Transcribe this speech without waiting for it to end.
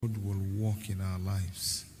work in our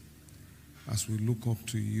lives. As we look up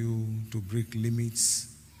to you to break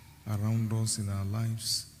limits around us in our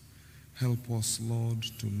lives, help us, Lord,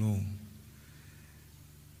 to know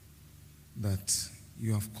that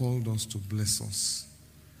you have called us to bless us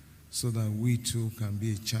so that we too can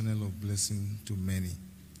be a channel of blessing to many.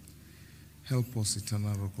 Help us,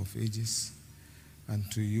 eternal Rock of Ages, and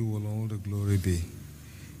to you will all the glory be.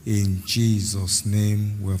 In Jesus'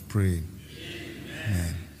 name we have prayed.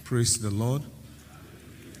 Amen. Praise the Lord.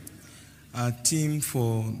 Our theme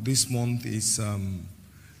for this month is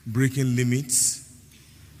breaking limits.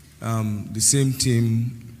 The same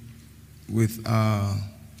theme with our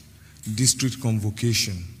district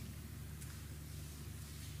convocation.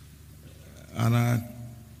 And our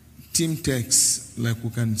theme text, like we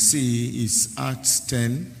can see, is Acts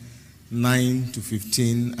 10, 9 to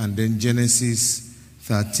 15, and then Genesis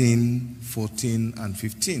 13, 14, and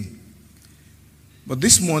 15. But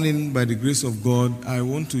this morning, by the grace of God, I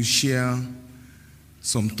want to share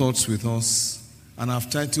some thoughts with us, and I've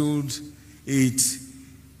titled it,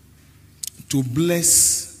 To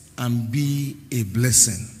Bless and Be a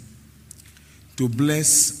Blessing. To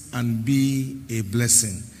bless and be a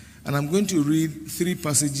blessing. And I'm going to read 3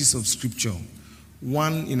 passages of scripture,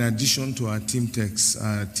 one in addition to our theme text,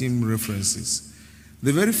 our theme references.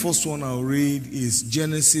 The very first one I'll read is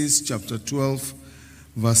Genesis chapter 12,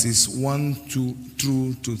 verses 1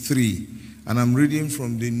 through to 3. And I'm reading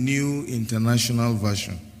from the New International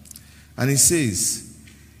Version. And it says,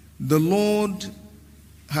 the Lord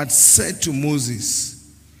had said to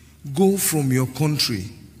Moses, go from your country,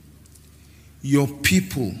 your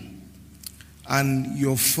people, and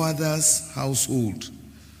your father's household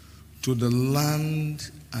to the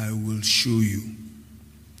land I will show you.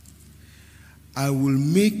 I will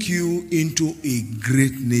make you into a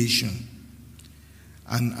great nation,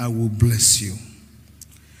 and I will bless you.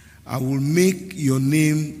 I will make your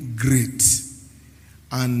name great,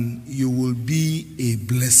 and you will be a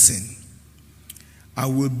blessing. I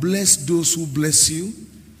will bless those who bless you,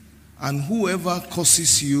 and whoever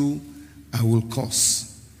curses you, I will curse.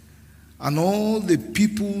 And all the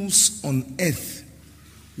peoples on earth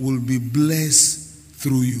will be blessed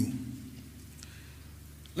through you.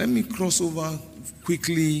 Let me cross over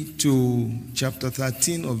quickly to chapter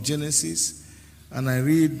 13 of Genesis, and I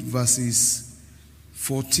read verses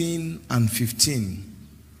 14 and 15.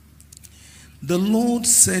 The Lord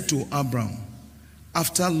said to Abram,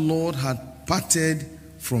 after Lord had parted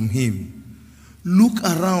from him, look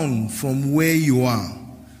around from where you are,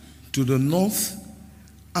 to the north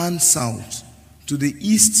and south, to the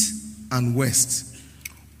east and west.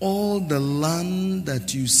 All the land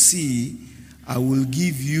that you see, I will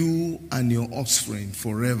give you and your offspring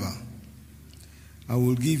forever. I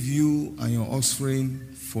will give you and your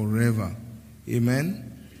offspring forever. Amen.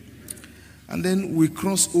 And then we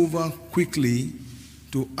cross over quickly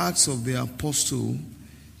to Acts of the Apostle,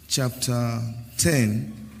 chapter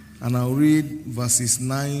 10, and I'll read verses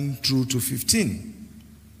 9 through to 15.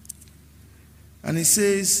 And it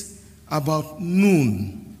says, about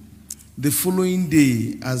noon, the following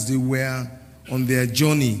day, as they were on their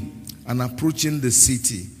journey and approaching the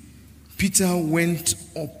city, Peter went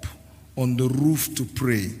up on the roof to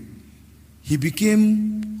pray. He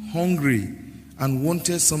became hungry and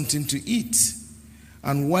wanted something to eat.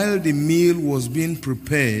 And while the meal was being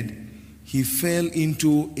prepared, he fell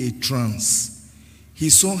into a trance. He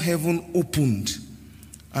saw heaven opened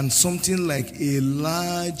and something like a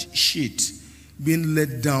large sheet being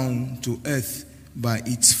let down to earth by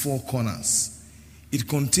its 4 corners. It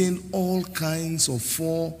contained all kinds of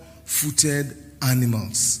 4-footed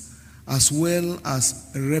animals, as well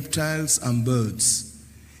as reptiles and birds.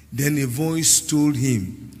 Then a voice told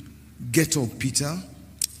him, get up, Peter,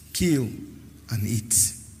 kill and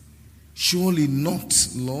eat. Surely not,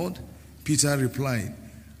 Lord, Peter replied.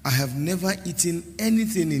 I have never eaten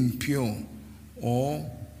anything impure or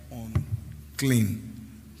unclean.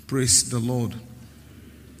 Praise the Lord.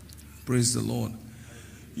 Praise the Lord.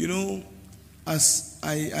 You know, as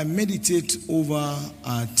I meditate over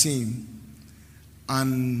our theme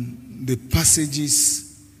and the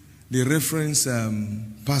passages, the reference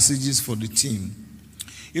passages for the theme,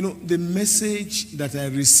 you know, the message that I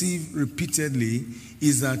receive repeatedly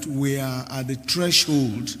is that we are at the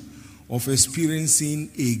threshold of experiencing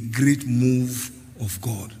a great move of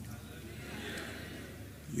God.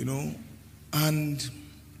 You know, and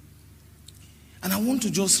I want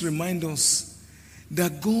to just remind us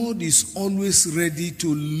that God is always ready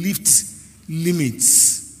to lift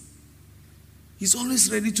limits. He's always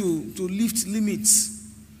ready to lift limits,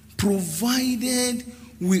 provided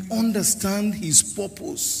we understand his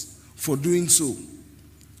purpose for doing so.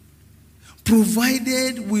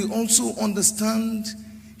 provided we also understand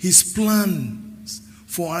his plans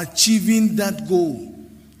for achieving that goal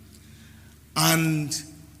and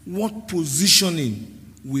what positioning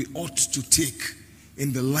we ought to take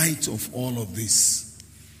in the light of all of this.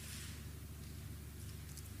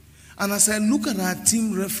 And as I look at our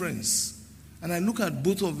team reference, and I look at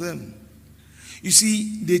both of them, you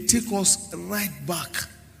see, they take us right back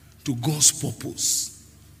to God's purpose.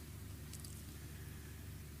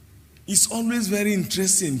 It's always very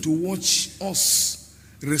interesting to watch us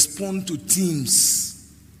respond to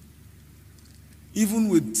teams. Even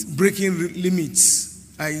with breaking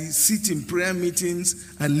limits, I sit in prayer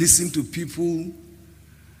meetings and listen to people.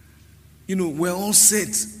 You know, we're all set.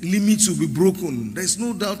 Limits will be broken. There's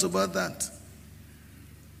no doubt about that.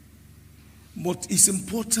 But it's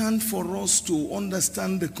important for us to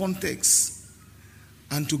understand the context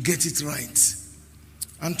and to get it right.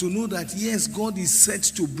 And to know that, yes, God is set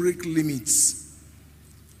to break limits.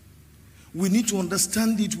 We need to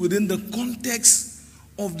understand it within the context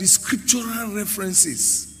of the scriptural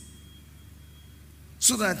references.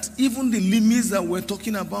 So that even the limits that we're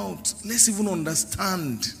talking about, let's even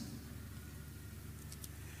understand.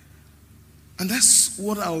 And that's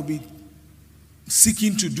what I'll be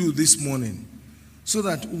seeking to do this morning. So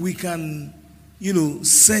that we can,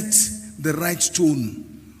 set the right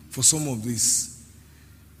tone for some of this.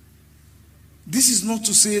 This is not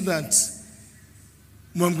to say that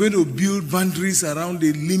I'm going to build boundaries around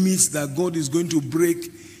the limits that God is going to break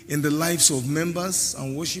in the lives of members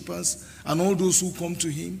and worshipers and all those who come to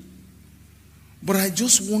him. But I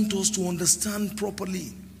just want us to understand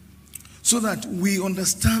properly so that we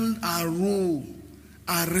understand our role,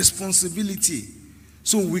 our responsibility,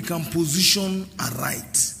 so we can position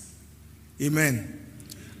aright. Amen.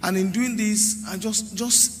 And in doing this, I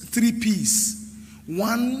just 3 P's.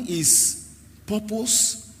 One is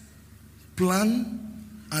purpose, plan,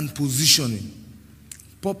 and positioning.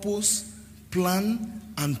 Purpose, plan,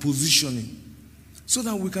 and positioning. So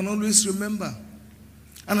that we can always remember.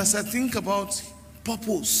 And as I think about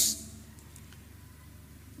purpose,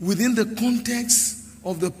 within the context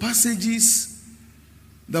of the passages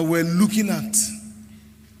that we're looking at,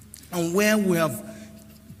 and where we have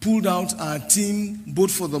pulled out our theme, both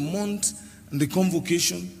for the month and the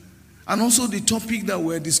convocation, and also the topic that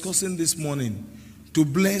we're discussing this morning, to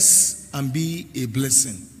bless and be a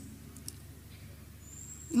blessing.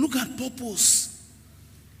 Look at purpose.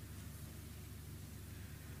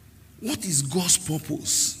 What is God's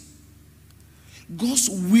purpose? God's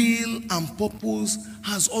will and purpose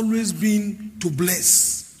has always been to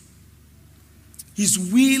bless. His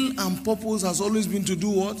will and purpose has always been to do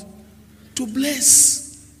what? To bless.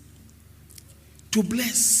 To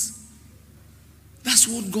bless. That's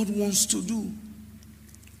what God wants to do.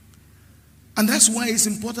 And that's why it's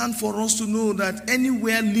important for us to know that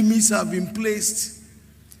anywhere limits have been placed,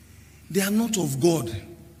 they are not of God.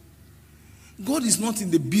 God is not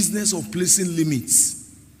in the business of placing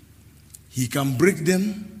limits. He can break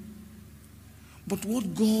them. But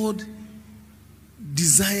what God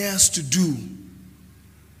desires to do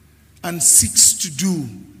and seeks to do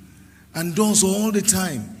and does all the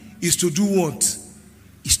time is to do what?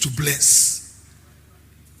 Is to bless.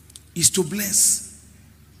 Is to bless.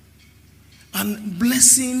 And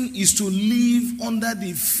blessing is to live under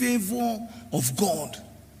the favor of God.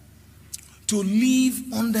 To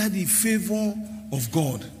live under the favor of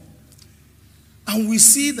God. And we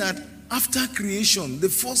see that after creation, the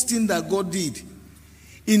first thing that God did,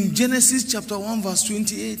 in Genesis chapter 1 verse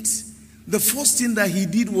 28, the first thing that he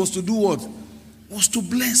did was to do what? Was to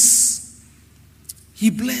bless. He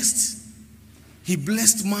blessed. He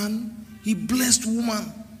blessed man. He blessed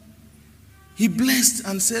woman. He blessed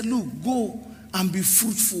and said, look, go and be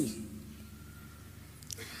fruitful.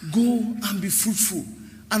 Go and be fruitful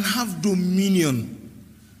and have dominion.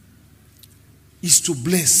 Is to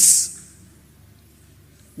bless.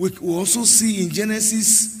 We also see in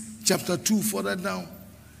Genesis chapter 2 further down,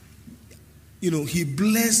 he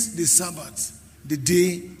blessed the Sabbath, the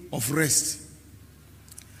day of rest.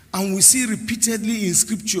 And we see repeatedly in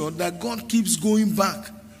scripture that God keeps going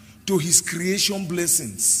back to his creation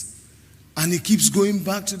blessings. And he keeps going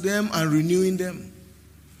back to them and renewing them.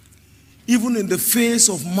 Even in the face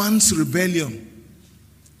of man's rebellion.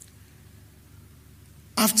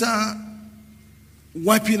 After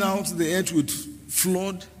wiping out the earth with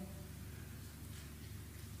flood,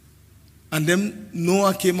 and then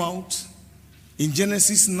Noah came out, in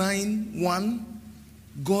Genesis 9:1,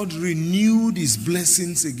 God renewed his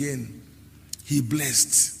blessings again. He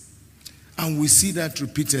blessed. And we see that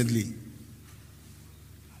repeatedly.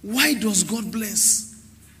 Why does God bless?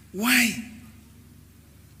 Why?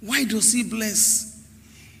 Why does he bless?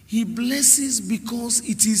 He blesses because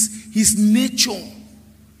it is his nature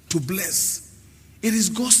to bless. It is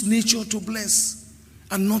God's nature to bless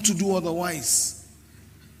and not to do otherwise.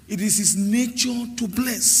 It is his nature to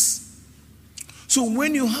bless. So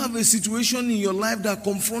when you have a situation in your life that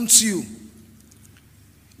confronts you,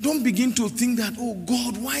 don't begin to think that, oh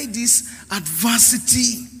God, why this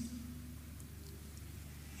adversity?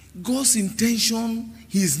 God's intention,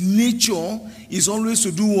 his nature is always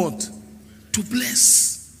to do what? To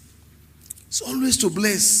bless. It's always to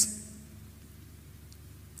bless.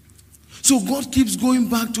 So God keeps going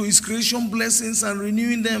back to his creation blessings and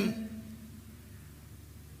renewing them.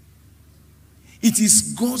 It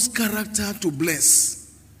is God's character to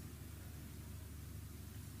bless.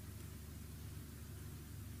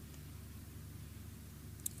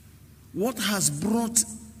 What has brought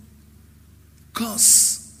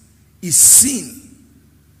curse is sin.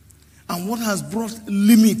 And what has brought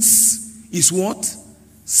limits is what?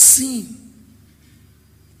 Sin.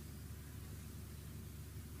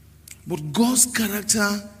 But God's character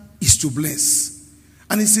is to bless.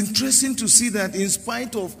 And it's interesting to see that in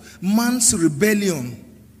spite of man's rebellion,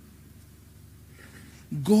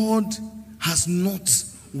 God has not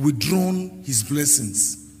withdrawn his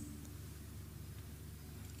blessings.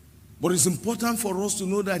 But it's important for us to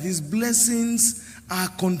know that his blessings are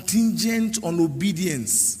contingent on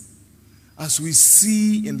obedience, as we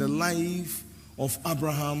see in the life of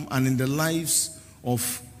Abraham and in the lives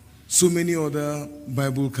of so many other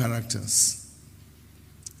Bible characters.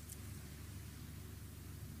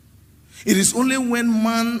 It is only when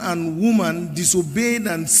man and woman disobeyed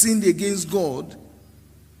and sinned against God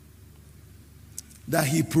that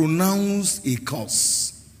he pronounced a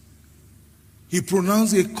curse. He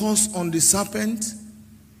pronounced a curse on the serpent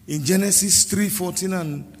in Genesis 3:14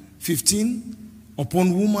 and 15,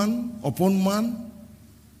 upon woman, upon man.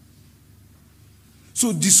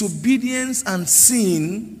 So disobedience and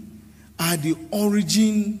sin are the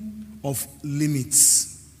origin of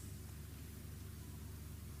limits.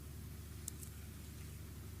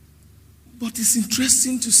 But it's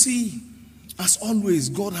interesting to see, as always,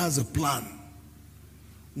 God has a plan.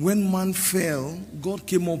 When man fell, God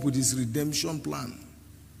came up with his redemption plan.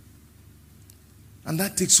 And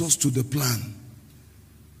that takes us to the plan.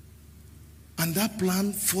 And that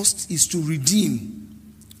plan first is to redeem.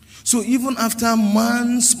 So even after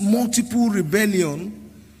man's multiple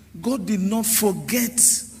rebellion, God did not forget.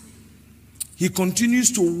 He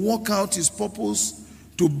continues to work out his purpose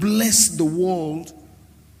to bless the world.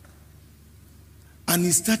 And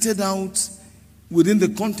he started out within the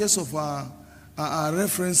context of our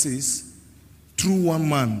references through one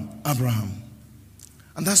man, Abraham.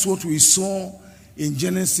 And that's what we saw in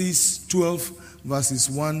Genesis 12 verses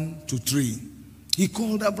 1 to 3. He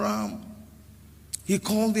called Abraham. He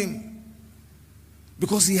called him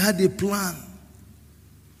because he had a plan.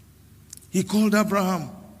 He called Abraham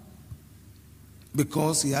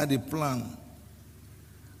because he had a plan.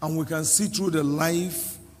 And we can see through the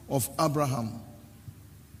life of Abraham.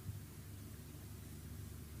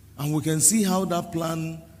 And we can see how that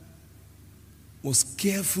plan was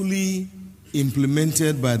carefully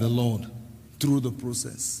implemented by the Lord through the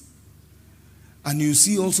process. And you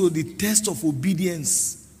see also the test of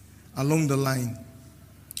obedience along the line.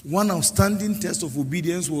 One outstanding test of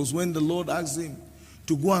obedience was when the Lord asked him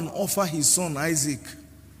to go and offer his son Isaac.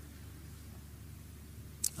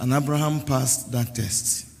 And Abraham passed that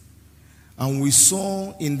test. And we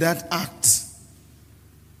saw in that act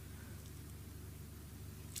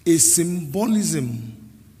a symbolism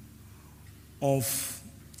of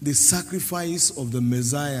the sacrifice of the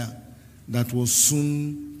Messiah that was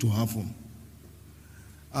soon to happen.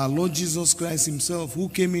 Our Lord Jesus Christ himself, who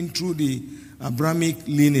came in through the Abrahamic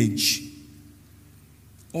lineage,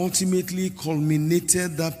 ultimately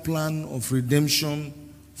culminated that plan of redemption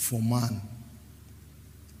for man.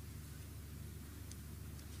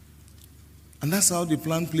 And that's how the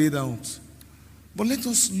plan played out. But let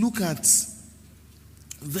us look at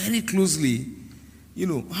very closely,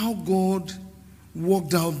 how God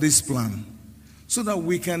worked out this plan so that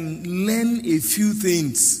we can learn a few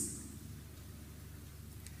things.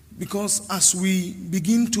 Because as we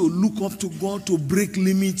begin to look up to God to break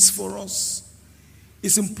limits for us,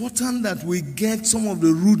 it's important that we get some of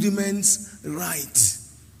the rudiments right.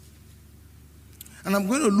 And I'm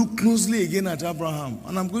going to look closely again at Abraham.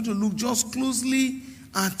 And I'm going to look just closely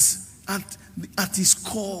at his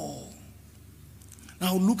call.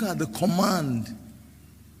 Now look at the command.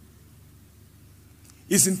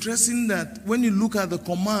 It's interesting that when you look at the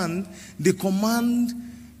command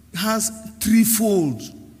has threefold.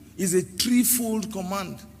 It's a threefold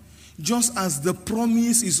command. just as the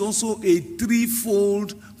promise is also a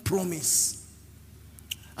threefold promise.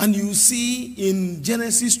 And you see in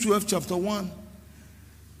Genesis 12 chapter 1,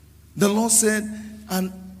 the Lord said,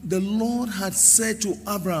 and the Lord had said to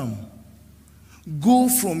Abraham, go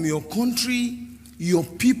from your country, your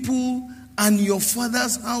people, and your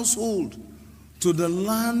father's household to the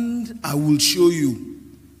land I will show you.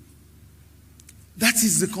 That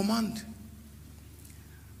is the command.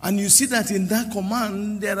 And you see that in that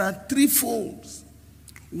command, there are three folds.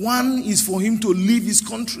 One is for him to leave his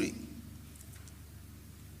country.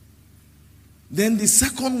 Then the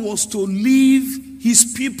second was to leave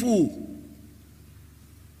his people,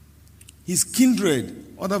 his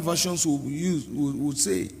kindred, other versions would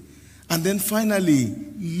say. And then finally,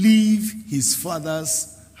 leave his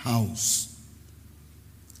father's house.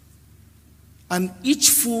 And each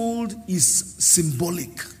fold is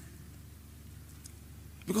symbolic.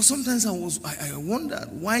 Because sometimes I wondered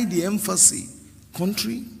why the emphasis,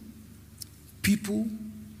 country, people,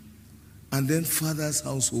 and then father's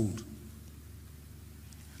household.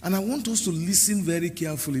 And I want us to listen very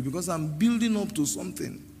carefully because I'm building up to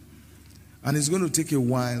something. And it's going to take a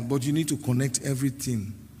while, but you need to connect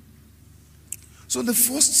everything. So the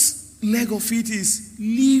first leg of it is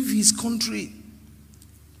leave his country.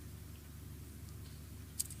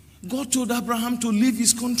 God told Abraham to leave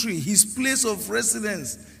his country, his place of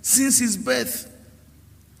residence, since his birth.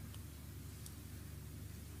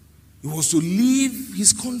 He was to leave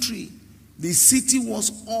his country. The city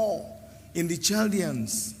was Ur in the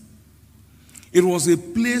Chaldeans. It was a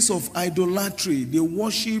place of idolatry. They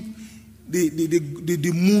worshiped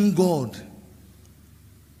the moon god.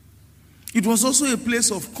 It was also a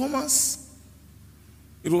place of commerce.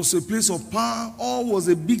 It was a place of power. Ur was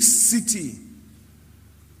a big city.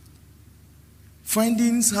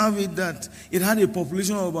 Findings have it that it had a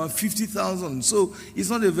population of about 50,000. So it's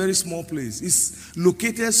not a very small place. It's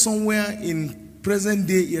located somewhere in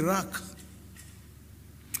present-day Iraq.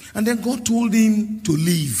 And then God told him to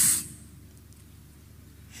leave.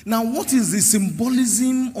 Now, what is the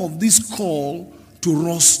symbolism of this call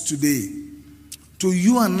to us today? To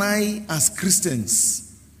you and I as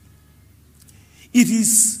Christians. It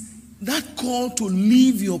is that call to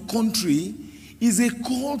leave your country is a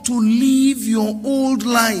call to live your old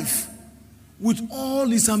life with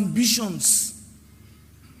all its ambitions.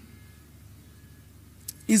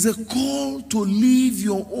 Is a call to live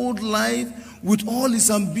your old life with all its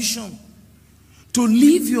ambition. To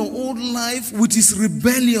live your old life with its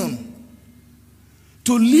rebellion.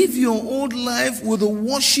 To live your old life with the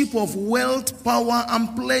worship of wealth, power,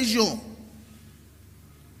 and pleasure.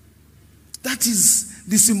 That is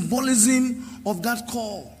the symbolism of that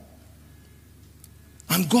call.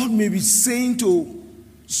 And God may be saying to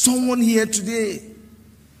someone here today,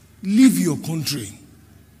 leave your country.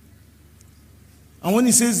 And when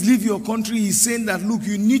he says leave your country, he's saying that, look,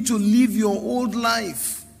 you need to live your old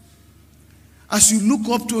life. As you look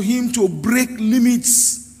up to him to break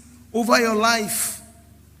limits over your life,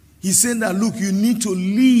 he's saying that, look, you need to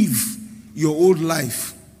leave your old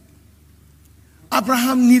life.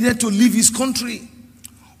 Abraham needed to leave his country.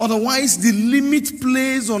 Otherwise, the limit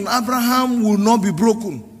placed on Abraham will not be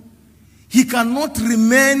broken. He cannot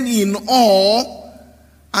remain in awe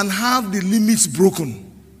and have the limits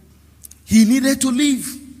broken. He needed to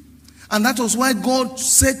leave. And that was why God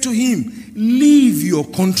said to him, leave your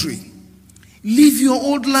country. Leave your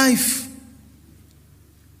old life.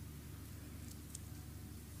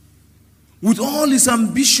 With all its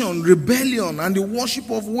ambition, rebellion, and the worship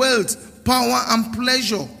of wealth, power, and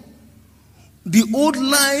pleasure. The old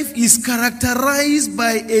life is characterized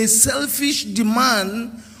by a selfish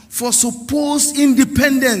demand for supposed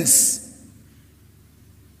independence.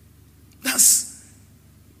 That's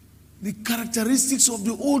the characteristics of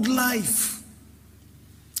the old life.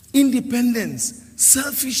 Independence,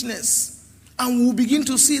 selfishness. And we'll begin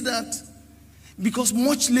to see that because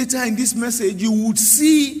much later in this message you would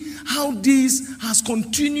see how this has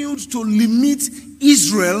continued to limit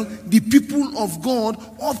Israel, the people of God,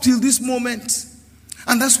 up till this moment.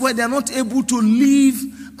 And that's why they are not able to live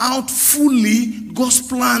out fully God's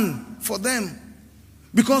plan for them.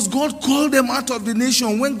 Because God called them out of the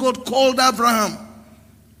nation. When God called Abraham,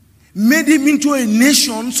 made him into a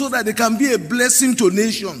nation so that they can be a blessing to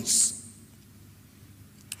nations.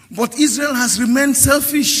 But Israel has remained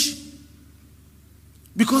selfish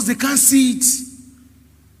because they can't see it.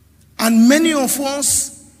 And many of us,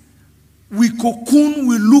 we cocoon,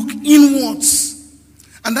 we look inwards.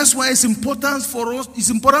 And that's why it's important for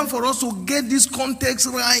us to get this context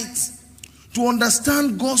right, to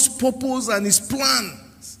understand God's purpose and his plan.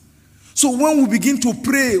 So when we begin to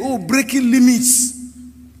pray, breaking limits,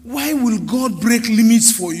 Why will God break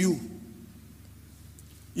limits for you?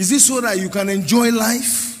 Is it so that you can enjoy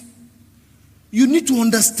life? You need to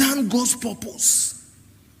understand God's purpose.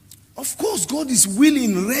 Of course, God is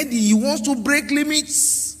willing, ready. He wants to break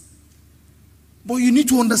limits. But you need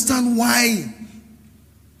to understand why.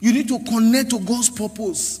 You need to connect to God's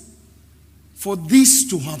purpose for this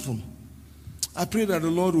to happen. I pray that the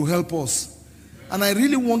Lord will help us. And I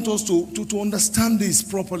really want us to understand this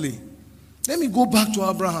properly. Let me go back to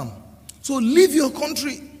Abraham. So leave your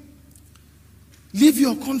country. Leave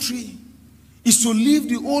your country is to live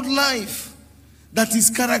the old life that is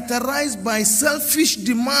characterized by selfish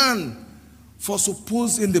demand for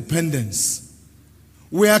supposed independence.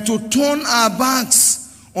 We are to turn our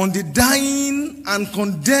backs on the dying and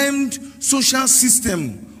condemned social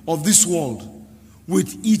system of this world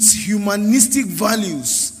with its humanistic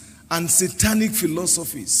values and satanic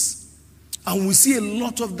philosophies. And we see a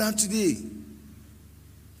lot of that today.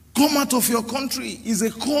 Come out of your country is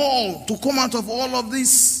a call to come out of all of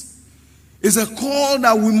this. It's a call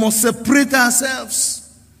that we must separate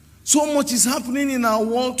ourselves. So much is happening in our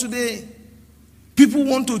world today. People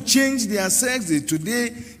want to change their sex. Today,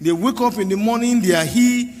 they wake up in the morning, they are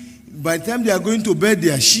he. By the time they are going to bed, they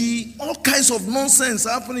are she. All kinds of nonsense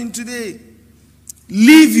happening today.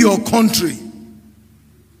 Leave your country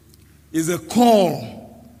is a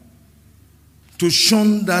call to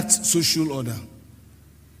shun that social order.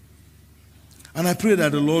 And I pray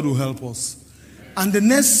that the Lord will help us. And the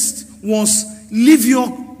next was, leave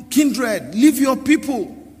your kindred, leave your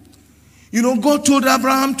people. You know, God told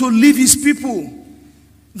Abraham to leave his people.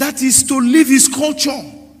 That is to leave his culture,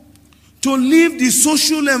 to leave the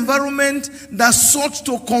social environment that sought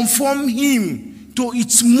to conform him to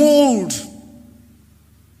its mold.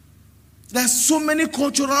 There's so many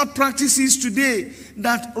cultural practices today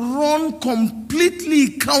that run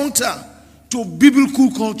completely counter to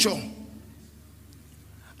biblical culture.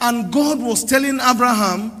 And God was telling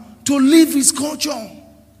Abraham to leave his culture,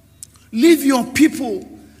 leave your people,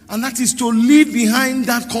 and that is to leave behind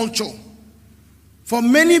that culture. For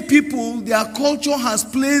many people, their culture has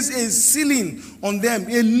placed a ceiling on them,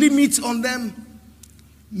 a limit on them,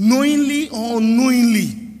 knowingly or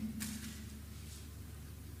unknowingly.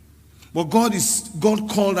 But God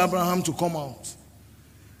called Abraham to come out.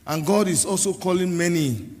 And God is also calling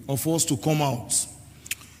many of us to come out.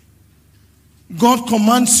 God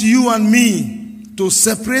commands you and me to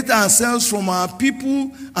separate ourselves from our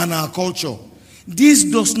people and our culture. This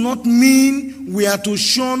does not mean we are to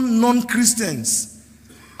shun non-Christians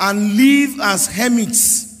and live as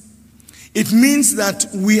hermits. It means that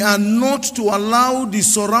we are not to allow the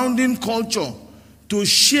surrounding culture to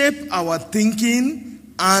shape our thinking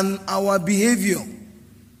and our behavior.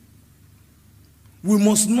 We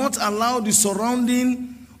must not allow the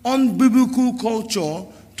surrounding unbiblical culture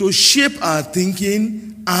to shape our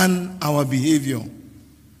thinking and our behavior.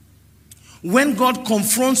 When God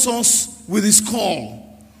confronts us with his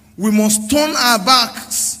call, we must turn our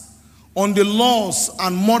backs on the laws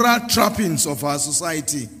and moral trappings of our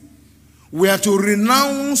society. We are to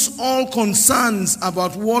renounce all concerns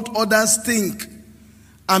about what others think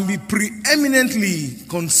and be preeminently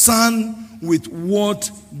concerned with what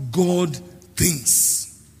God thinks.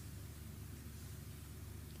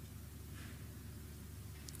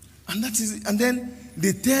 And that is it. And then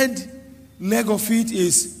the third leg of it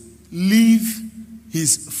is leave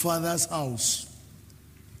his father's house.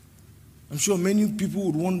 I'm sure many people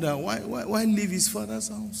would wonder, why leave his father's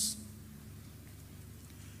house?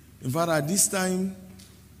 In fact, at this time,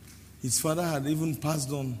 his father had even passed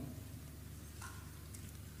on.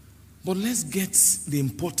 But let's get the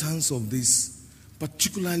importance of this,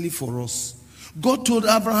 particularly for us. God told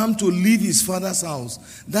Abraham to leave his father's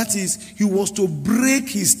house. That is, he was to break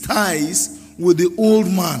his ties with the old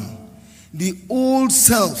man, the old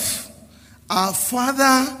self. Our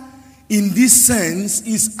father, in this sense,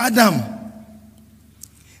 is Adam,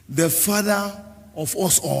 the father of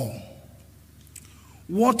us all.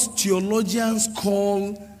 What theologians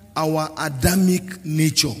call our Adamic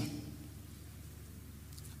nature.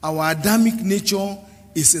 Our Adamic nature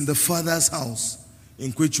is in the Father's house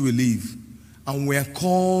in which we live. And we are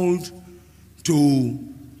called to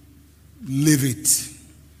live it.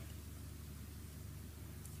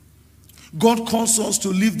 God calls us to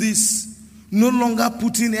live this, no longer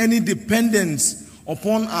putting any dependence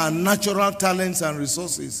upon our natural talents and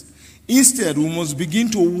resources. Instead, we must begin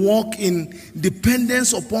to walk in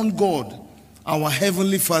dependence upon God, our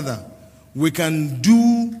Heavenly Father. Who can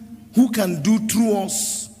do through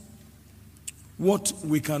us what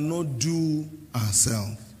we cannot do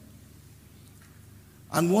ourselves.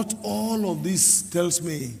 And what all of this tells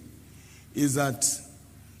me is that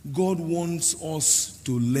God wants us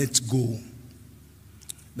to let go.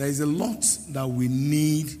 There is a lot that we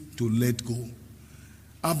need to let go.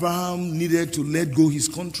 Abraham needed to let go his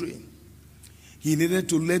country. He needed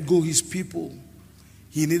to let go his people.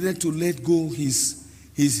 He needed to let go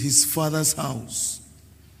his father's house.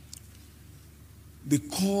 The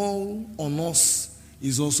call on us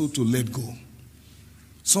is also to let go.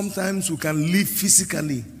 Sometimes we can live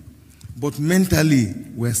physically, but mentally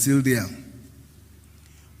we're still there.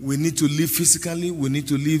 We need to live physically, we need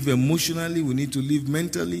to live emotionally, we need to live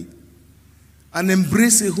mentally, and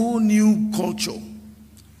embrace a whole new culture,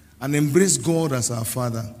 and embrace God as our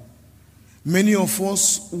Father. Many of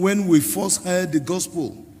us, when we first heard the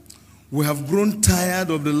gospel, we have grown tired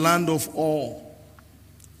of the land of awe.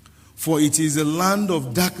 For it is a land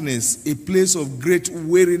of darkness, a place of great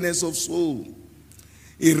weariness of soul,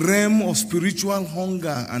 a realm of spiritual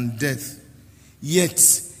hunger and death. Yet,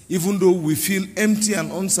 even though we feel empty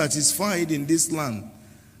and unsatisfied in this land,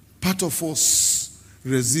 part of us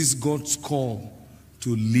resists God's call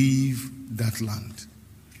to leave that land.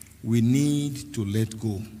 We need to let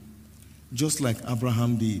go. Just like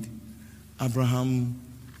Abraham did. Abraham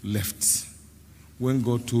left when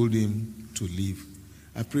God told him to leave.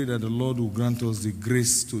 I pray that the Lord will grant us the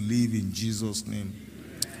grace to live in Jesus' name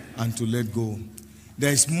and to let go.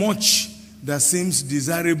 There is much that seems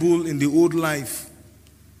desirable in the old life.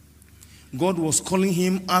 God was calling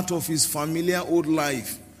him out of his familiar old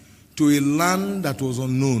life to a land that was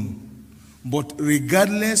unknown. But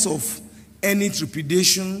regardless of any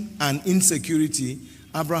trepidation and insecurity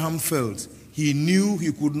Abraham felt, he knew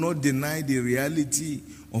he could not deny the reality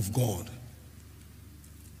of God.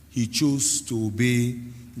 He chose to obey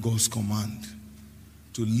God's command,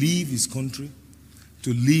 to leave his country,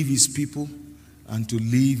 to leave his people, and to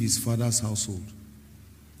leave his father's household.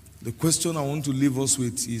 The question I want to leave us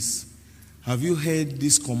with is, have you heard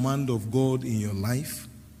this command of God in your life?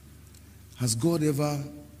 Has God ever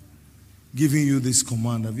given you this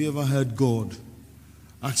command? Have you ever heard God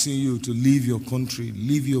asking you to leave your country,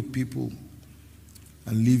 leave your people,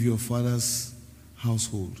 and leave your father's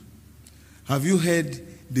household? Have you heard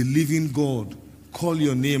the living God call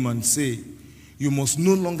your name and say, you must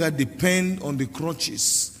no longer depend on the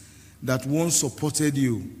crutches that once supported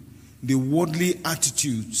you, the worldly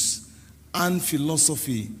attitudes and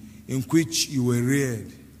philosophy in which you were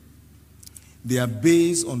reared? They are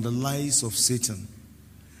based on the lies of Satan,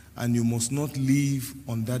 and you must not live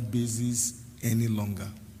on that basis any longer.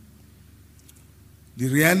 The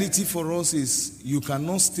reality for us is you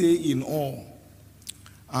cannot stay in awe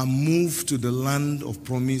and move to the land of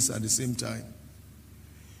promise at the same time.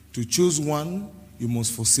 To choose one, you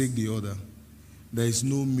must forsake the other. There is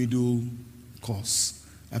no middle course.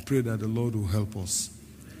 I pray that the Lord will help us.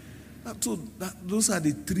 Those are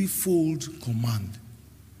the threefold command.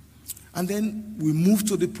 And then we move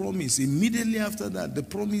to the promise. Immediately after that, the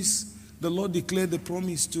promise, the Lord declared the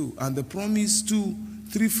promise too. And the promise too,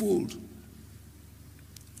 threefold.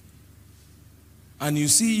 And you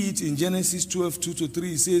see it in Genesis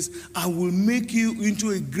 12:2-3. It says, I will make you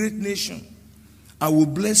into a great nation. I will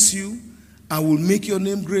bless you. I will make your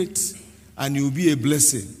name great. And you will be a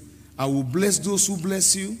blessing. I will bless those who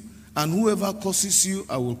bless you. And whoever curses you,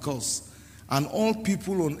 I will curse. And all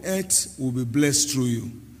people on earth will be blessed through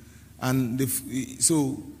you. And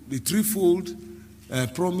so the threefold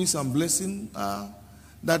promise and blessing are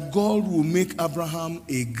that God will make Abraham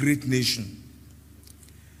a great nation.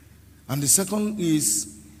 And the second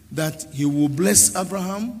is that he will bless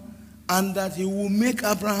Abraham and that he will make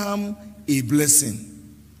Abraham a blessing.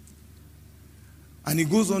 And he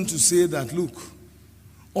goes on to say that, look,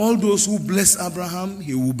 all those who bless Abraham,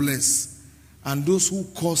 he will bless. And those who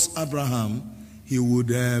curse Abraham, he would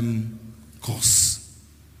curse.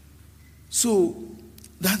 So,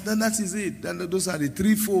 that is it. Those are the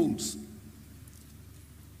three folds.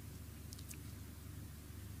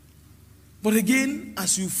 But again,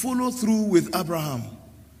 as you follow through with Abraham,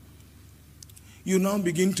 you now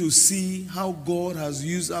begin to see how God has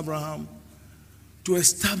used Abraham to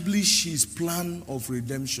establish his plan of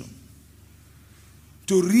redemption,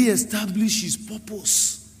 to re-establish his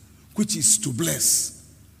purpose, which is to bless.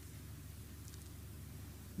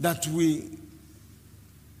 That we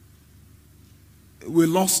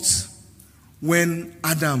lost when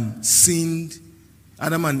Adam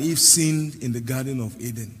and Eve sinned in the Garden of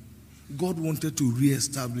Eden. God wanted to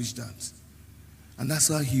re-establish that. And that's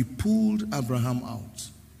how he pulled Abraham out.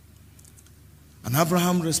 And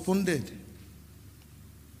Abraham responded.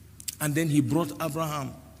 And then he brought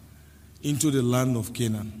Abraham into the land of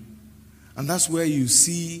Canaan. And that's where you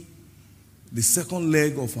see the second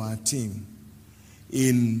leg of our team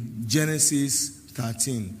in Genesis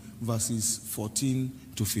 13, verses 14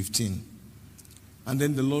 to 15. And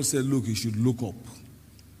then the Lord said, look, you should look up.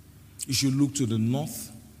 You should look to the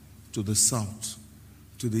north, to the south,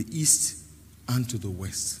 to the east, and to the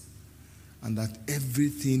west. And that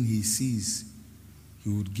everything he sees, he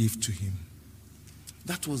would give to him.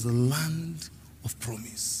 That was the land of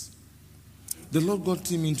promise. The Lord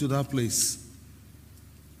got him into that place.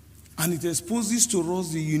 And it exposes to us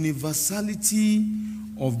the universality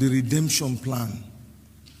of the redemption plan.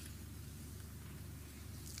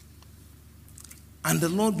 And the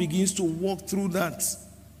Lord begins to walk through that.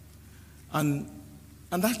 And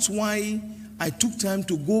that's why I took time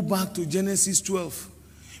to go back to Genesis 12.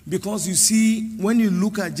 Because you see, when you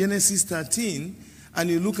look at Genesis 13, and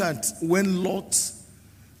you look at when Lot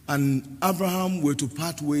and Abraham were to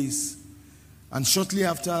part ways, and shortly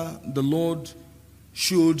after the Lord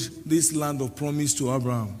showed this land of promise to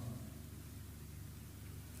Abraham,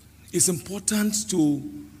 it's important to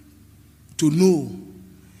know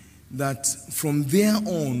that from there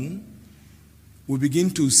on, we begin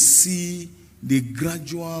to see the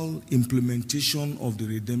gradual implementation of the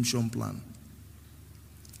redemption plan.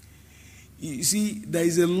 You see, there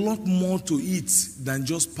is a lot more to it than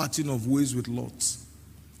just parting of ways with Lot.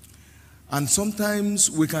 And sometimes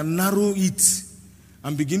we can narrow it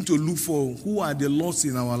and begin to look for who are the Lots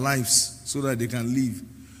in our lives so that they can live.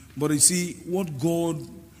 But you see, what God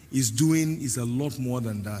is doing is a lot more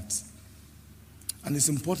than that. And it's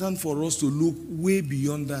important for us to look way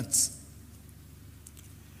beyond that.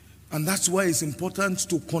 And that's why it's important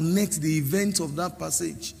to connect the events of that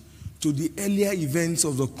passage to the earlier events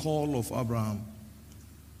of the call of Abraham.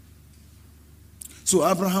 So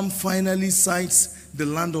Abraham finally sights the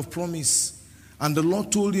land of promise. And the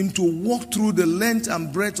Lord told him to walk through the length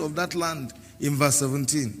and breadth of that land in verse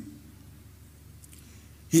 17.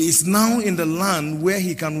 He is now in the land where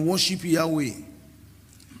he can worship Yahweh.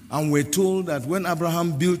 And we're told that when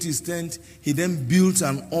Abraham built his tent, he then built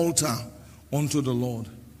an altar unto the Lord.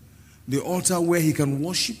 The altar where he can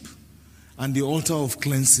worship and the altar of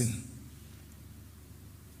cleansing.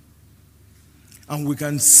 And we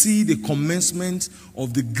can see the commencement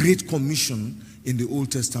of the Great Commission in the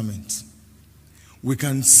Old Testament. We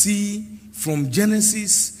can see from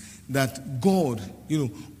Genesis that God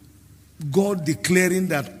declaring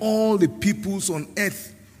that all the peoples on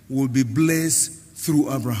earth will be blessed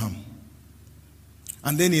through Abraham.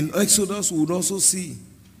 And then in Exodus, we would also see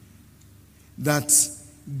that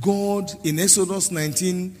God, in Exodus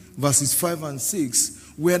 19, verses 5 and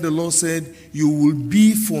 6, where the Lord said, you will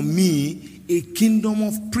be for me a kingdom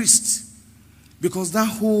of priests. Because that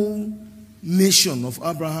whole nation of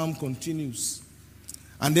Abraham continues.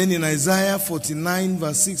 And then in Isaiah 49,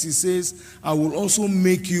 verse 6, he says, I will also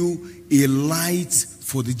make you a light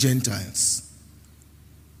for the Gentiles.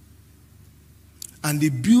 And the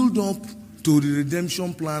build-up to the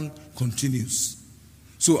redemption plan continues.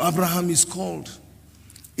 So Abraham is called.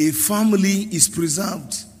 A family is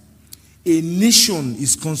preserved. A nation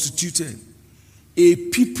is constituted. A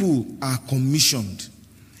people are commissioned.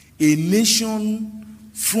 A nation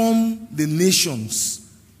from the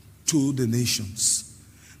nations to the nations.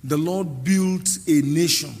 The Lord built a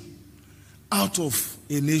nation out of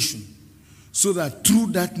a nation so that through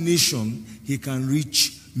that nation he can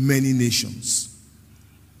reach many nations.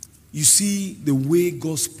 You see the way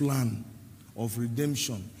God's plan of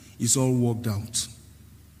redemption is all worked out.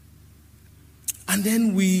 And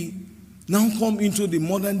then we now come into the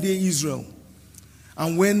modern day Israel.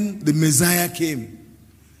 And when the Messiah came,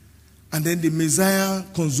 and then the Messiah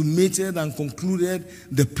consummated and concluded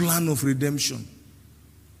the plan of redemption.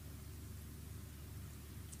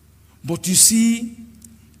 But you see,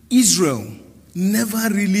 Israel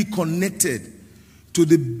never really connected to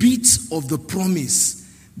the bits of the promise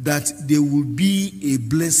that there will be a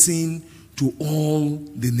blessing to all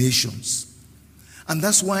the nations. And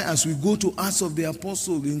that's why as we go to Acts of the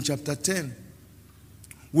Apostles in chapter 10,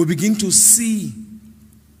 we begin to see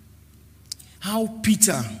how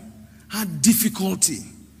Peter had difficulty.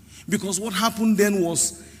 Because what happened then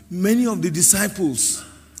was many of the disciples,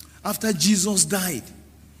 after Jesus died,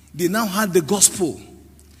 they now had the gospel.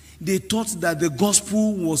 They thought that the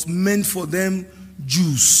gospel was meant for them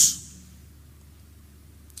Jews.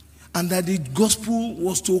 And that the gospel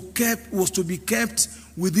was to be kept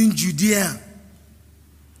within Judea.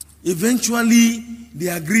 Eventually, they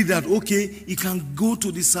agreed that, okay, it can go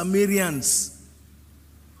to the Samaritans.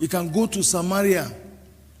 It can go to Samaria.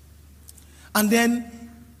 And then,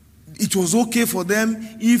 it was okay for them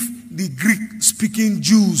if the Greek-speaking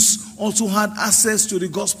Jews also had access to the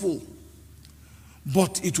gospel.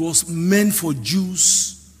 But it was meant for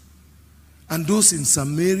Jews and those in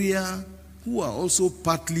Samaria who are also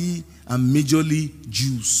partly and majorly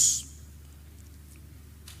Jews.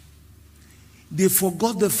 They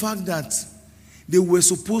forgot the fact that they were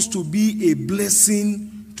supposed to be a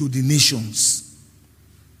blessing to the nations.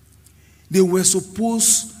 They were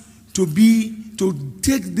supposed to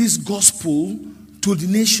take this gospel to the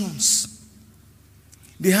nations.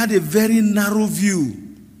 They had a very narrow view.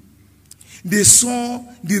 They saw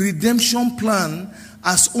the redemption plan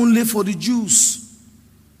as only for the Jews.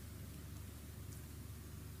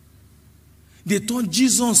 They thought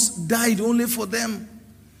Jesus died only for them.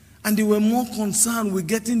 And they were more concerned with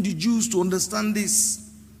getting the Jews to understand this.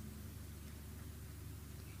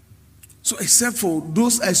 So except for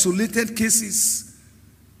those isolated cases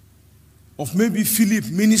of maybe Philip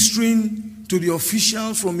ministering to the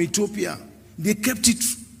officials from Ethiopia, they kept it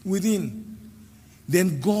within.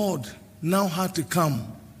 Then God now had to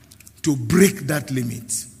come to break that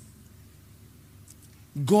limit.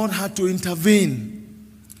 God had to intervene.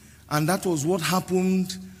 And that was what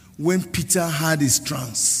happened when Peter had his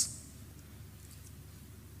trance.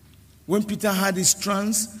 When Peter had his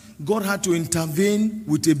trance, God had to intervene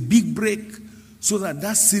with a big break so that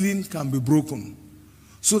that ceiling can be broken,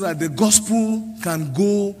 so that the gospel can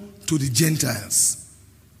go to the Gentiles.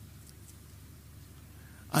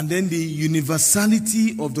 And then the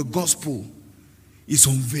universality of the gospel is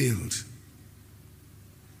unveiled.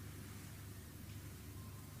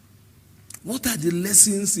 What are the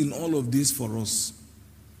lessons in all of this for us?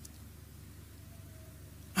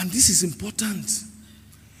 And this is important,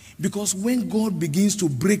 because when God begins to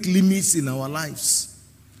break limits in our lives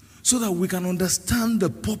so that we can understand the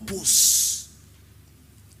purpose,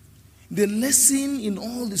 the lesson in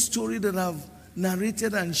all the story that I've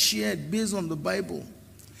narrated and shared based on the Bible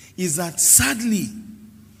is that sadly,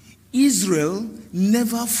 Israel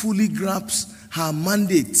never fully grasps her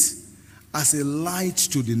mandate as a light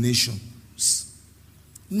to the nations.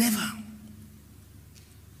 Never.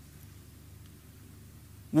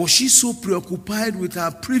 Was she so preoccupied with her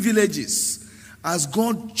privileges as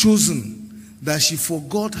God chosen that she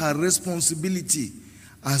forgot her responsibility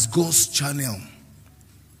as God's channel?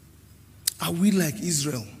 Are we like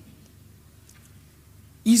Israel?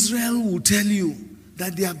 Israel will tell you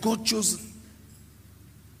that they are God chosen,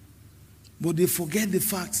 but they forget the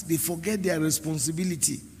fact, they forget their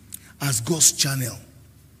responsibility as God's channel.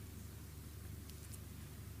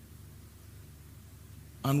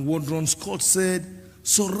 And what Ron Scott said,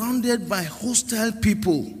 surrounded by hostile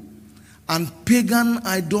people and pagan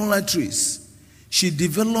idolatries, she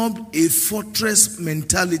developed a fortress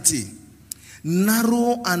mentality,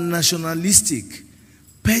 narrow and nationalistic,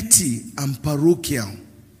 petty and parochial.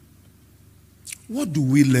 What do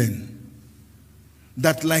we learn?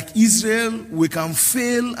 That like Israel, we can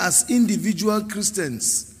fail as individual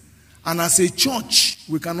Christians, and as a church,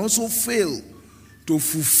 we can also fail to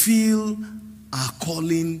fulfill our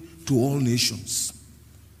calling to all nations.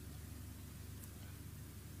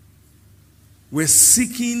 We're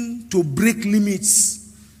seeking to break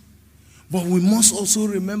limits, but we must also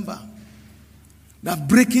remember that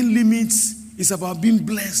breaking limits is about being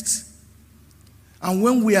blessed. And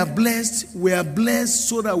when we are blessed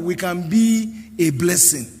so that we can be a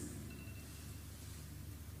blessing.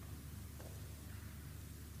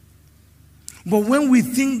 But when we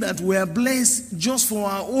think that we are blessed just for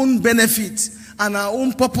our own benefit and our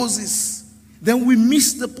own purposes, then we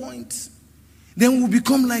miss the point. Then we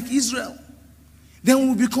become like Israel. Then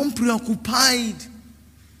we become preoccupied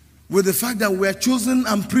with the fact that we are chosen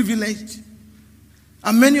and privileged.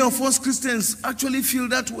 And many of us Christians actually feel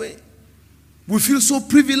that way. We feel so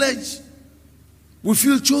privileged. We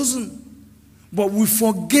feel chosen. But we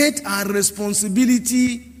forget our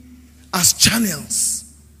responsibility as channels.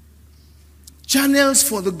 Channels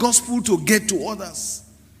for the gospel to get to others.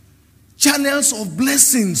 Channels of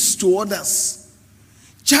blessings to others.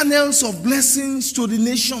 Channels of blessings to the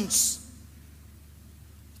nations.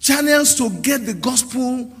 Channels to get the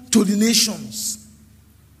gospel to the nations.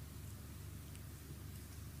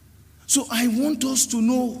 So I want us to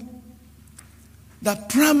know that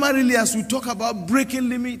primarily as we talk about breaking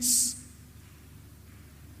limits,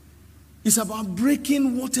 it's about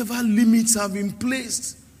breaking whatever limits have been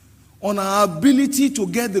placed on our ability to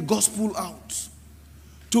get the gospel out,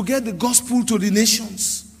 to get the gospel to the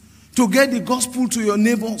nations, to get the gospel to your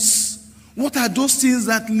neighbors. What are those things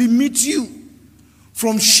that limit you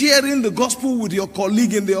from sharing the gospel with your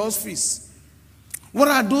colleague in the office? What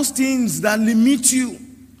are those things that limit you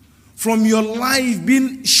from your life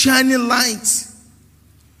being shining light?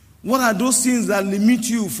 What are those things that limit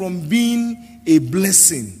you from being a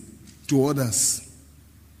blessing to others?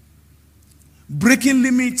 Breaking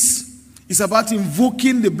limits It's about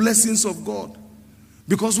invoking the blessings of God.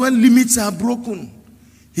 Because when limits are broken,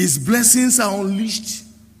 his blessings are unleashed.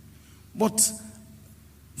 But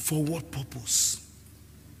for what purpose?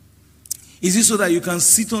 Is it so that you can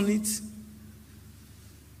sit on it?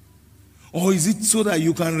 Or is it so that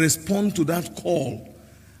you can respond to that call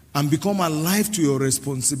and become alive to your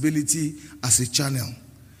responsibility as a channel?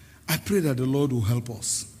 I pray that the Lord will help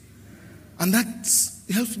us. And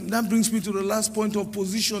that brings me to the last point of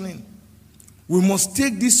positioning. We must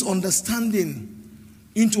take this understanding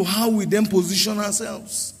into how we then position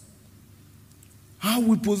ourselves. How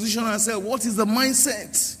we position ourselves. What is the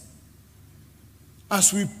mindset?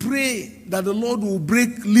 As we pray that the Lord will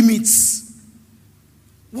break limits,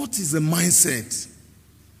 what is the mindset?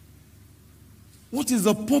 What is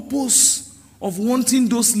the purpose of wanting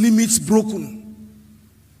those limits broken?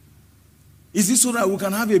 Is it so that we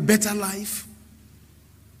can have a better life?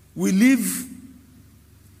 We live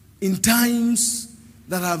in times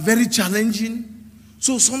that are very challenging.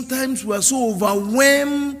 So sometimes we are so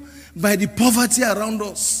overwhelmed by the poverty around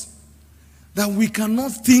us that we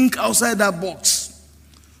cannot think outside that box.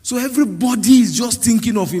 So everybody is just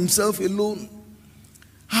thinking of himself alone.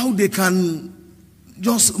 How they can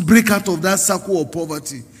just break out of that circle of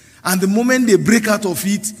poverty. And the moment they break out of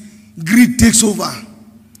it, greed takes over.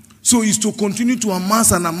 So it's to continue to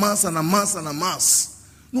amass and amass and amass and amass.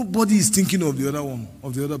 Nobody is thinking of the other one,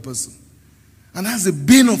 of the other person. And that's the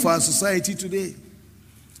bane of our society today.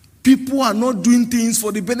 People are not doing things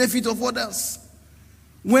for the benefit of others.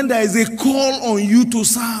 When there is a call on you to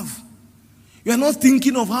serve, you are not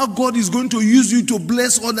thinking of how God is going to use you to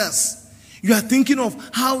bless others. You are thinking of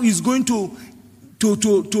how He's going to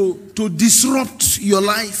disrupt your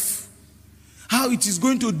life. How it is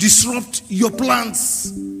going to disrupt your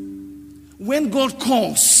plans. When God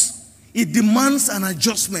calls, it demands an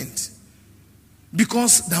adjustment.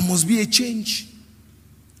 Because there must be a change.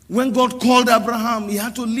 When God called Abraham, he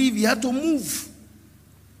had to leave, he had to move.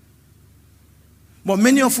 But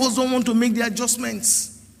many of us don't want to make the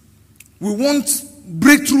adjustments. We want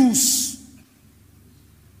breakthroughs.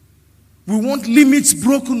 We want limits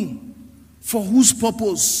broken. For whose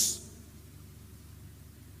purpose?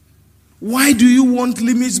 Why do you want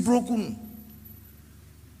limits broken?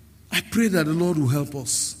 I pray that the Lord will help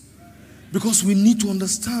us. Because we need to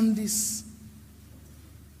understand this.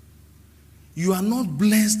 You are not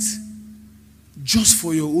blessed just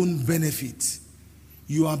for your own benefit.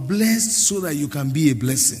 You are blessed so that you can be a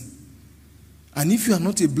blessing. And if you are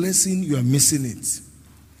not a blessing, you are missing it.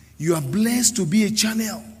 You are blessed to be a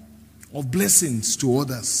channel of blessings to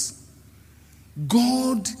others.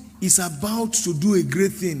 God is about to do a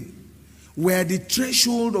great thing. We are at the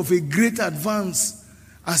threshold of a great advance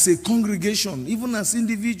as a congregation, even as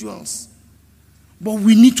individuals. But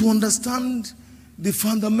we need to understand the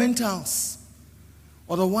fundamentals.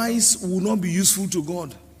 Otherwise, we will not be useful to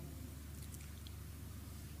God.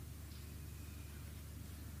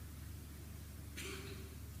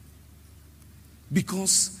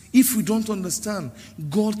 Because if we don't understand,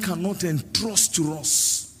 God cannot entrust to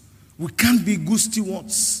us. We can't be good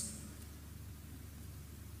stewards.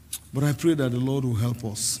 But I pray that the Lord will help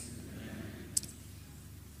us.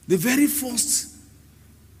 The very first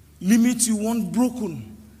limit you want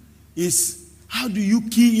broken is, how do you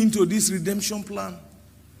key into this redemption plan?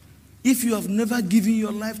 If you have never given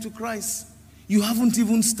your life to Christ, you haven't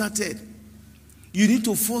even started. You need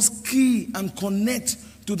to first key and connect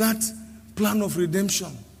to that plan of redemption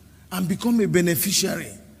and become a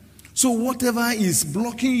beneficiary. So whatever is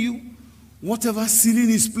blocking you, whatever ceiling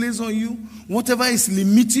is placed on you, whatever is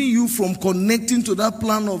limiting you from connecting to that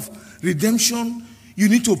plan of redemption, you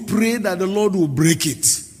need to pray that the Lord will break it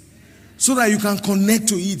so that you can connect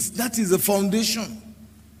to it. That is the foundation.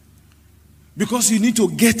 Because you need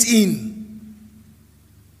to get in.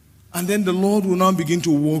 And then the Lord will now begin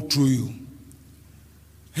to walk through you.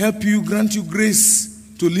 Help you, grant you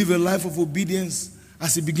grace to live a life of obedience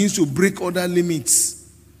as He begins to break other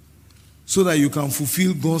limits so that you can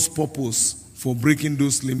fulfill God's purpose for breaking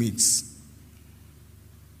those limits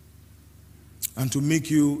and to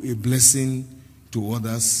make you a blessing to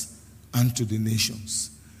others and to the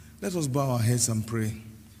nations. Let us bow our heads and pray.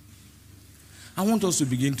 I want us to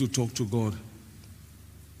begin to talk to God.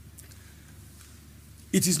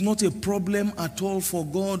 It is not a problem at all for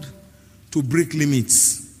God to break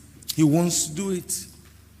limits. He wants to do it.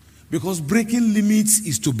 Because breaking limits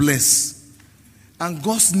is to bless. And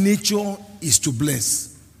God's nature is to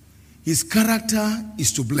bless. His character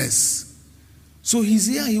is to bless. So He's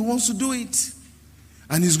here, He wants to do it.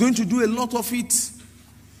 And He's going to do a lot of it.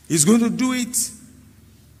 He's going to do it.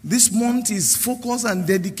 This month is focused and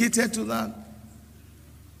dedicated to that.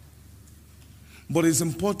 But it's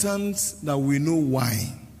important that we know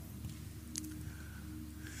why.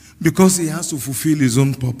 Because he has to fulfill his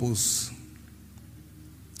own purpose.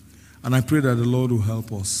 And I pray that the Lord will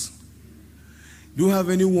help us. Do you have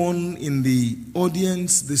anyone in the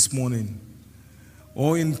audience this morning,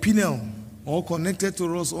 or in Pinel, or connected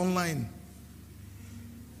to us online?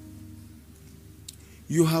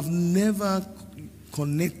 You have never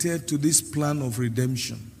connected to this plan of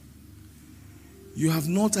redemption. You have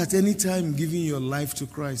not at any time given your life to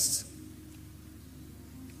Christ.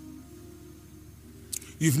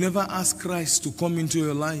 You've never asked Christ to come into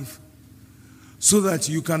your life so that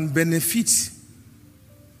you can benefit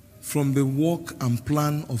from the work and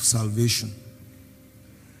plan of salvation.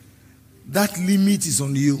 That limit is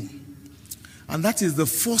on you. And that is the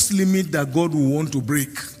first limit that God will want to break.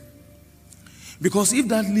 Because if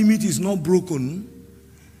that limit is not broken,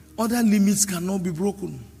 other limits cannot be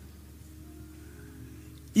broken.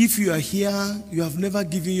 If you are here, you have never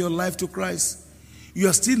given your life to Christ, you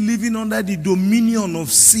are still living under the dominion of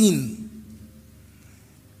sin.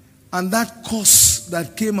 And that curse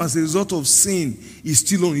that came as a result of sin is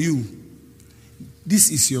still on you. This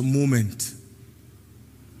is your moment.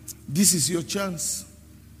 This is your chance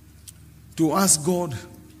to ask God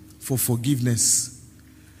for forgiveness,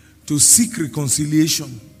 to seek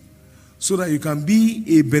reconciliation, so that you can be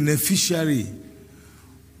a beneficiary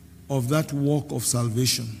of that work of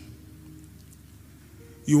salvation.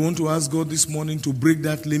 You want to ask God this morning to break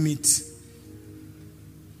that limit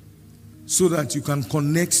so that you can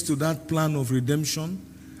connect to that plan of redemption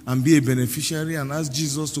and be a beneficiary and ask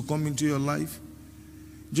Jesus to come into your life.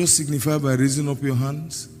 Just signify by raising up your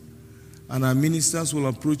hands, and our ministers will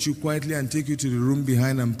approach you quietly and take you to the room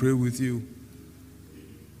behind and pray with you.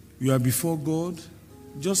 You are before God.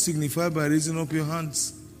 Just signify by raising up your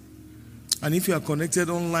hands. And if you are connected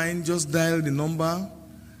online, just dial the number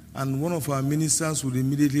and one of our ministers will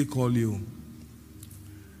immediately call you.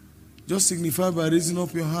 Just signify by raising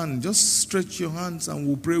up your hand. Just stretch your hands and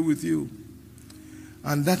we'll pray with you.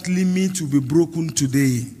 And that limit will be broken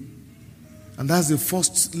today. And that's the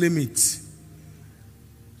first limit.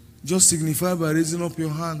 Just signify by raising up your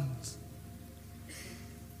hand.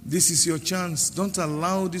 This is your chance. Don't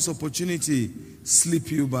allow this opportunity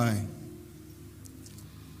slip you by.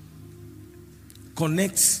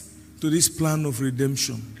 Connect to this plan of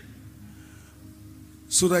redemption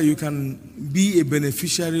so that you can be a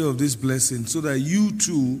beneficiary of this blessing, so that you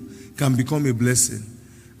too can become a blessing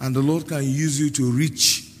and the Lord can use you to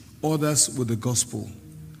reach others with the gospel.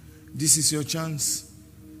 This is your chance.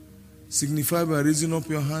 Signify by raising up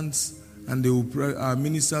your hands and they will pray, our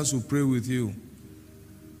ministers will pray with you.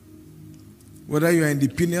 Whether you are in the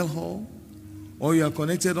Pinel Hall or you are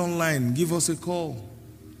connected online, give us a call.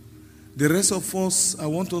 The rest of us, I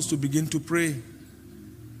want us to begin to pray.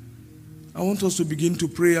 I want us to begin to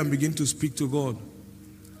pray and begin to speak to God.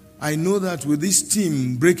 I know that with this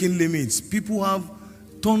team, Breaking Limits, people have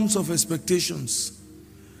tons of expectations.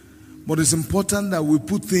 But it's important that we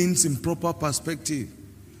put things in proper perspective.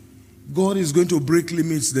 God is going to break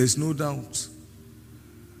limits, there's no doubt.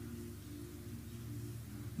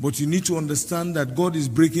 But you need to understand that God is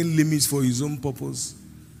breaking limits for his own purpose.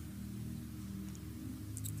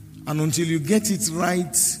 And until you get it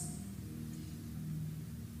right,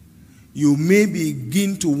 you may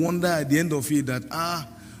begin to wonder at the end of it that,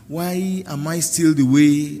 why am I still the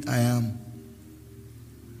way I am?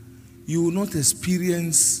 You will not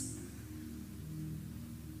experience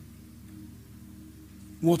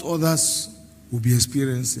what others will be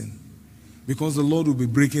experiencing, because the Lord will be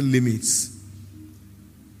breaking limits.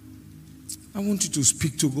 I want you to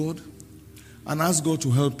speak to God and ask God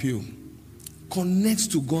to help you.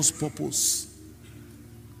 Connect to God's purpose.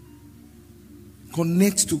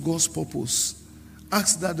 Connect to God's purpose.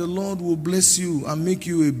 Ask that the Lord will bless you and make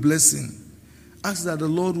you a blessing. Ask that the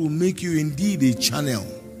Lord will make you indeed a channel.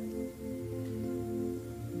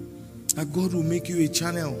 That God will make you a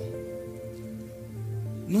channel.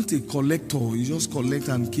 Not a collector, you just collect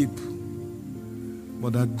and keep.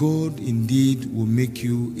 But that God indeed will make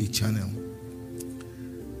you a channel.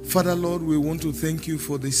 Father, Lord, we want to thank you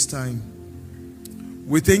for this time.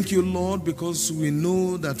 We thank you, Lord, because we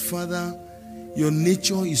know that, Father, your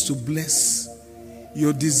nature is to bless.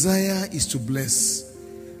 Your desire is to bless.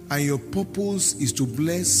 And your purpose is to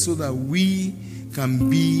bless so that we can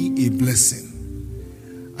be a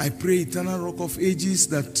blessing. I pray, Eternal Rock of Ages,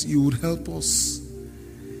 that you would help us.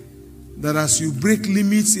 That as you break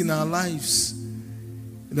limits in our lives,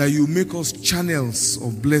 that you make us channels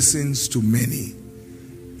of blessings to many.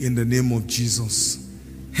 In the name of Jesus.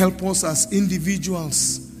 Help us as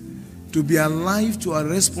individuals to be alive to our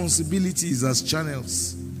responsibilities as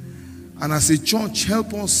channels. And as a church,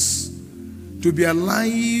 help us to be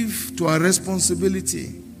alive to our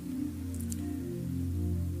responsibility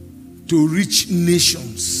to reach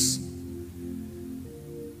nations.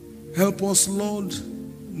 Help us, Lord,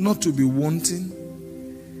 not to be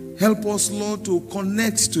wanting. Help us, Lord, to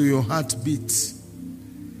connect to your heartbeat.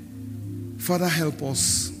 Father, help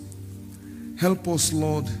us. Help us,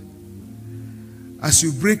 Lord, as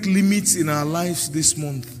you break limits in our lives this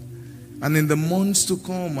month and in the months to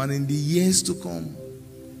come and in the years to come.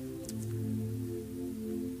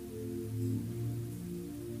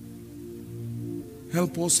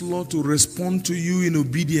 Help us, Lord, to respond to you in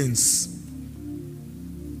obedience.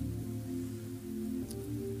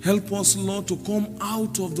 Help us, Lord, to come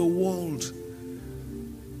out of the world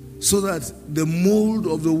so that the mold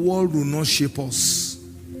of the world will not shape us.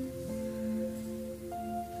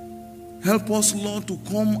 Help us, Lord, to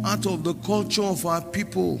come out of the culture of our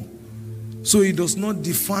people so it does not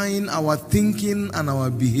define our thinking and our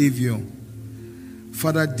behavior.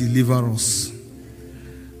 Father, deliver us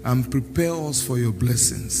and prepare us for your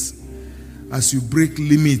blessings as you break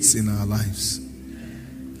limits in our lives.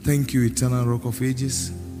 Thank you, eternal Rock of Ages,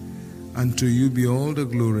 and to you be all the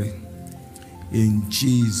glory. In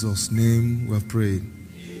Jesus' name we have prayed.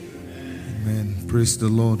 Amen. Praise the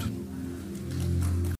Lord.